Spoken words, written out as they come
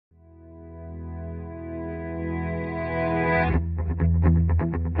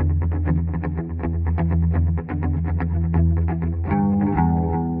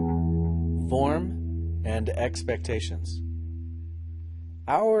and expectations.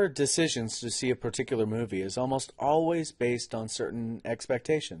 Our decisions to see a particular movie is almost always based on certain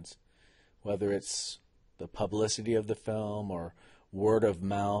expectations, whether it's the publicity of the film or word of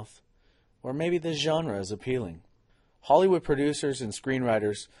mouth, or maybe the genre is appealing. Hollywood producers and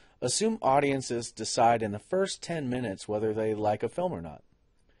screenwriters assume audiences decide in the first 10 minutes whether they like a film or not.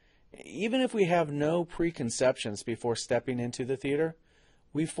 Even if we have no preconceptions before stepping into the theater,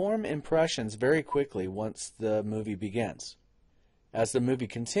 we form impressions very quickly once the movie begins. As the movie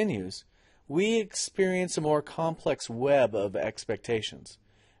continues, we experience a more complex web of expectations.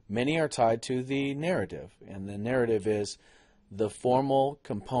 Many are tied to the narrative, and the narrative is the formal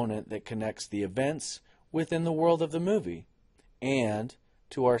component that connects the events within the world of the movie, and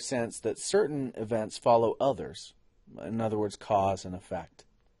to our sense that certain events follow others, in other words, cause and effect.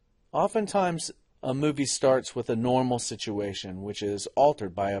 Oftentimes, a movie starts with a normal situation which is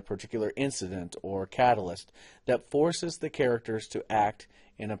altered by a particular incident or catalyst that forces the characters to act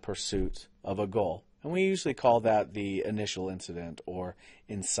in a pursuit of a goal. And we usually call that the initial incident or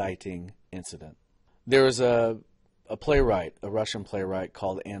inciting incident. There was a playwright, a Russian playwright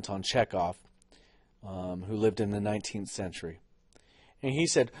called Anton Chekhov, who lived in the 19th century. And he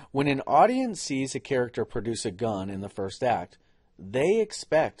said, when an audience sees a character produce a gun in the first act, they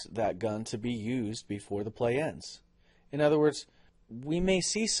expect that gun to be used before the play ends. In other words, we may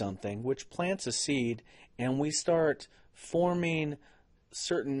see something which plants a seed, and we start forming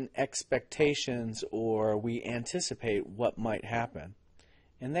certain expectations, or we anticipate what might happen.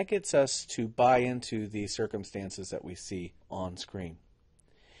 And that gets us to buy into the circumstances that we see on screen.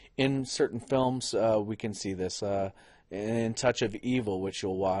 In certain films, we can see this. In Touch of Evil, which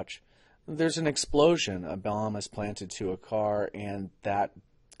you'll watch, there's an explosion. A bomb is planted to a car, and that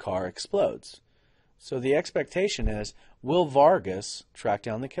car explodes. So the expectation is, will Vargas track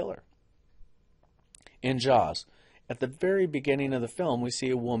down the killer? In Jaws, at the very beginning of the film, we see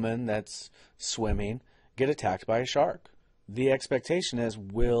a woman that's swimming get attacked by a shark. The expectation is,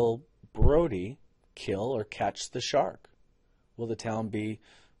 will Brody kill or catch the shark? Will the town be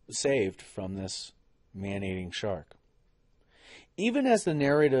saved from this man-eating shark? Even as the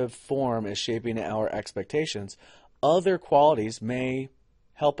narrative form is shaping our expectations, other qualities may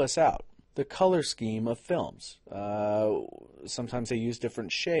help us out. The color scheme of films. Sometimes they use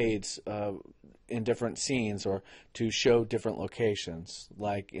different shades in different scenes or to show different locations,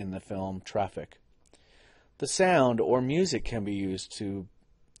 like in the film Traffic. The sound or music can be used to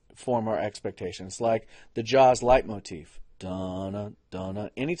form our expectations, like the Jaws leitmotif. Dun, dun.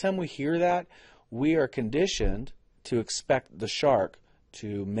 Anytime we hear that, we are conditioned to expect the shark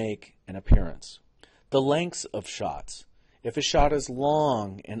to make an appearance. The lengths of shots. If a shot is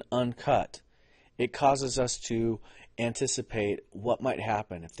long and uncut, it causes us to anticipate what might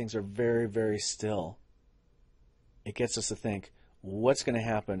happen. If things are very, very still, it gets us to think, what's going to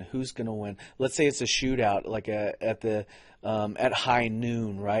happen? Who's going to win? Let's say it's a shootout, like at high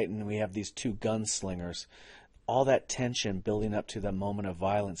noon, right? And we have these two gunslingers. All that tension building up to the moment of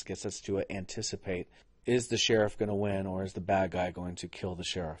violence gets us to anticipate, is the sheriff going to win, or is the bad guy going to kill the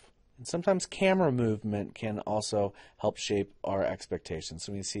sheriff? And sometimes camera movement can also help shape our expectations.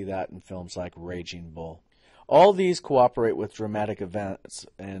 So we see that in films like Raging Bull. All these cooperate with dramatic events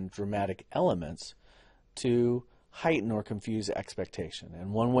and dramatic elements to heighten or confuse expectation.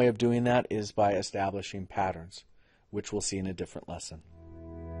 And one way of doing that is by establishing patterns, which we'll see in a different lesson.